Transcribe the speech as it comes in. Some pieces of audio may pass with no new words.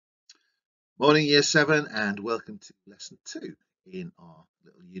Morning, Year 7, and welcome to Lesson 2 in our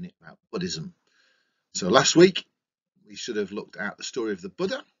little unit about Buddhism. So last week, we should have looked at the story of the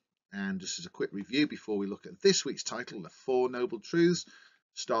Buddha, and just as a quick review before we look at this week's title, The Four Noble Truths,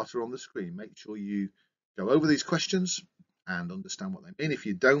 starter on the screen. Make sure you go over these questions and understand what they mean. If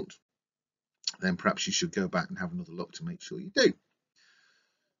you don't, then perhaps you should go back and have another look to make sure you do.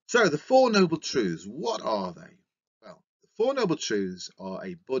 So the Four Noble Truths, what are they? Well, the Four Noble Truths are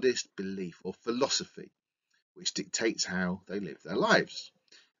a Buddhist belief or philosophy which dictates how they live their lives.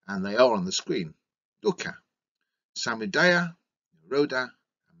 And they are on the screen. Dukkha, Samudaya, Nirodha,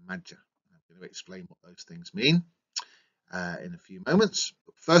 and Magga. I'm going to explain what those things mean in a few moments.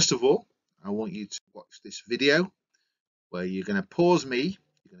 But first of all, I want you to watch this video where you're going to pause me.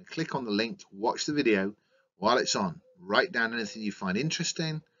 You're going to click on the link to watch the video while it's on. Write down anything you find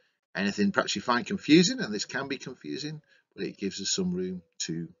interesting, anything perhaps you find confusing, and this can be confusing, but it gives us some room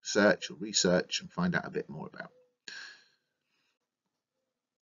to search or research and find out a bit more about.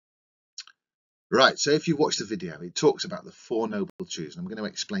 Right, so if you watch the video, it talks about the Four Noble Truths, and I'm going to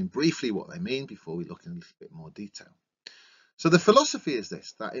explain briefly what they mean before we look in a little bit more detail. So the philosophy is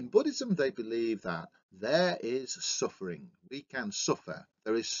this, that in Buddhism they believe that there is suffering. We can suffer.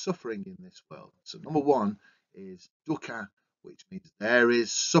 There is suffering in this world. So number one is dukkha, which means there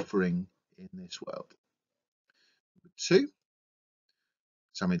is suffering in this world. Number two,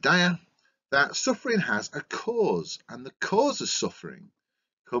 samudaya, that suffering has a cause, and the cause of suffering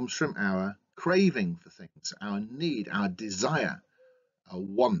comes from our craving for things, our need, our desire, our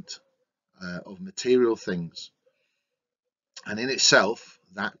want of material things. And in itself,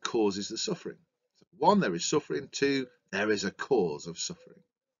 that causes the suffering. So one, there is suffering. Two, there is a cause of suffering.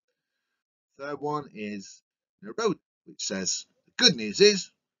 Third one is Nirodha, which says the good news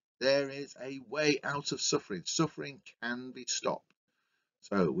is there is a way out of suffering. Suffering can be stopped.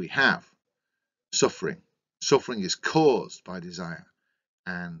 So we have suffering. Suffering is caused by desire.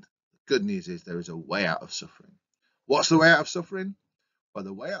 And the good news is there is a way out of suffering. What's the way out of suffering? Well,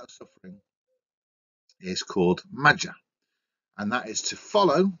 the way out of suffering is called Magga, and that is to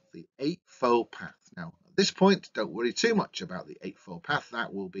follow the Eightfold Path. Now, at this point, don't worry too much about the Eightfold Path.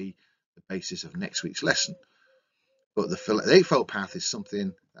 That will be the basis of next week's lesson. But the Eightfold Path is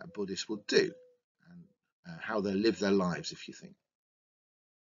something that Buddhists will do, and how they live their lives, if you think.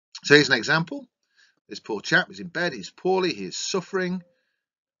 So here's an example. This poor chap is in bed, he's poorly, he is suffering.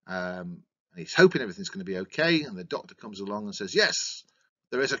 And he's hoping everything's going to be okay, and the doctor comes along and says, yes,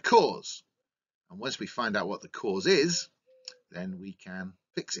 there is a cause. And once we find out what the cause is, then we can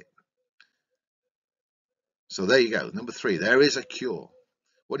fix it. So there you go. Number three, there is a cure.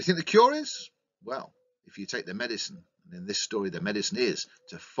 What do you think the cure is? Well, if you take the medicine, and in this story, the medicine is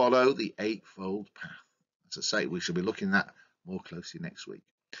to follow the Eightfold Path. As I say, we shall be looking at that more closely next week.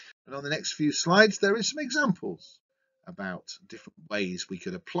 And on the next few slides, there is some examples about different ways we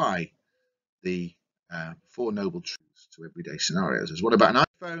could apply the Four Noble Truths to everyday scenarios. There's one about an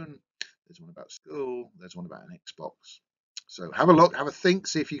iPhone, there's one about school, there's one about an Xbox. So have a look, have a think,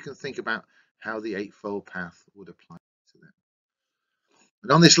 see if you can think about how the Eightfold Path would apply to them.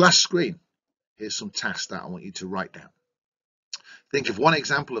 And on this last screen, here's some tasks that I want you to write down. Think of one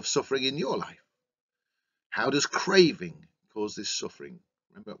example of suffering in your life. How does craving cause this suffering?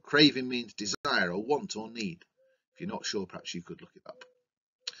 Remember, craving means desire or want or need. If you're not sure, perhaps you could look it up.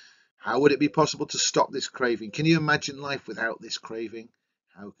 How would it be possible to stop this craving? Can you imagine life without this craving?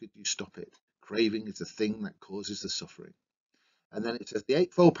 How could you stop it? Craving is the thing that causes the suffering. And then it says the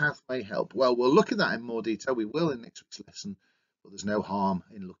Eightfold Path may help. Well, we'll look at that in more detail. We will in next week's lesson, but there's no harm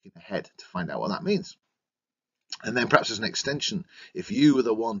in looking ahead to find out what that means. And then perhaps as an extension, if you were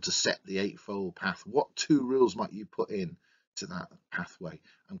the one to set the Eightfold Path, what 2 rules might you put in to that pathway?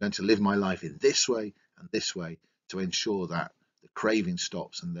 I'm going to live my life in this way and this way to ensure that the craving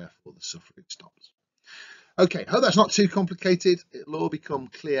stops and therefore the suffering stops. Okay, I hope that's not too complicated. It'll all become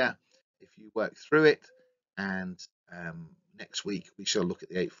clear if you work through it. And next week we shall look at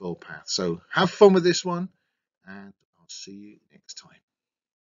the Eightfold Path. So have fun with this one, and I'll see you next time.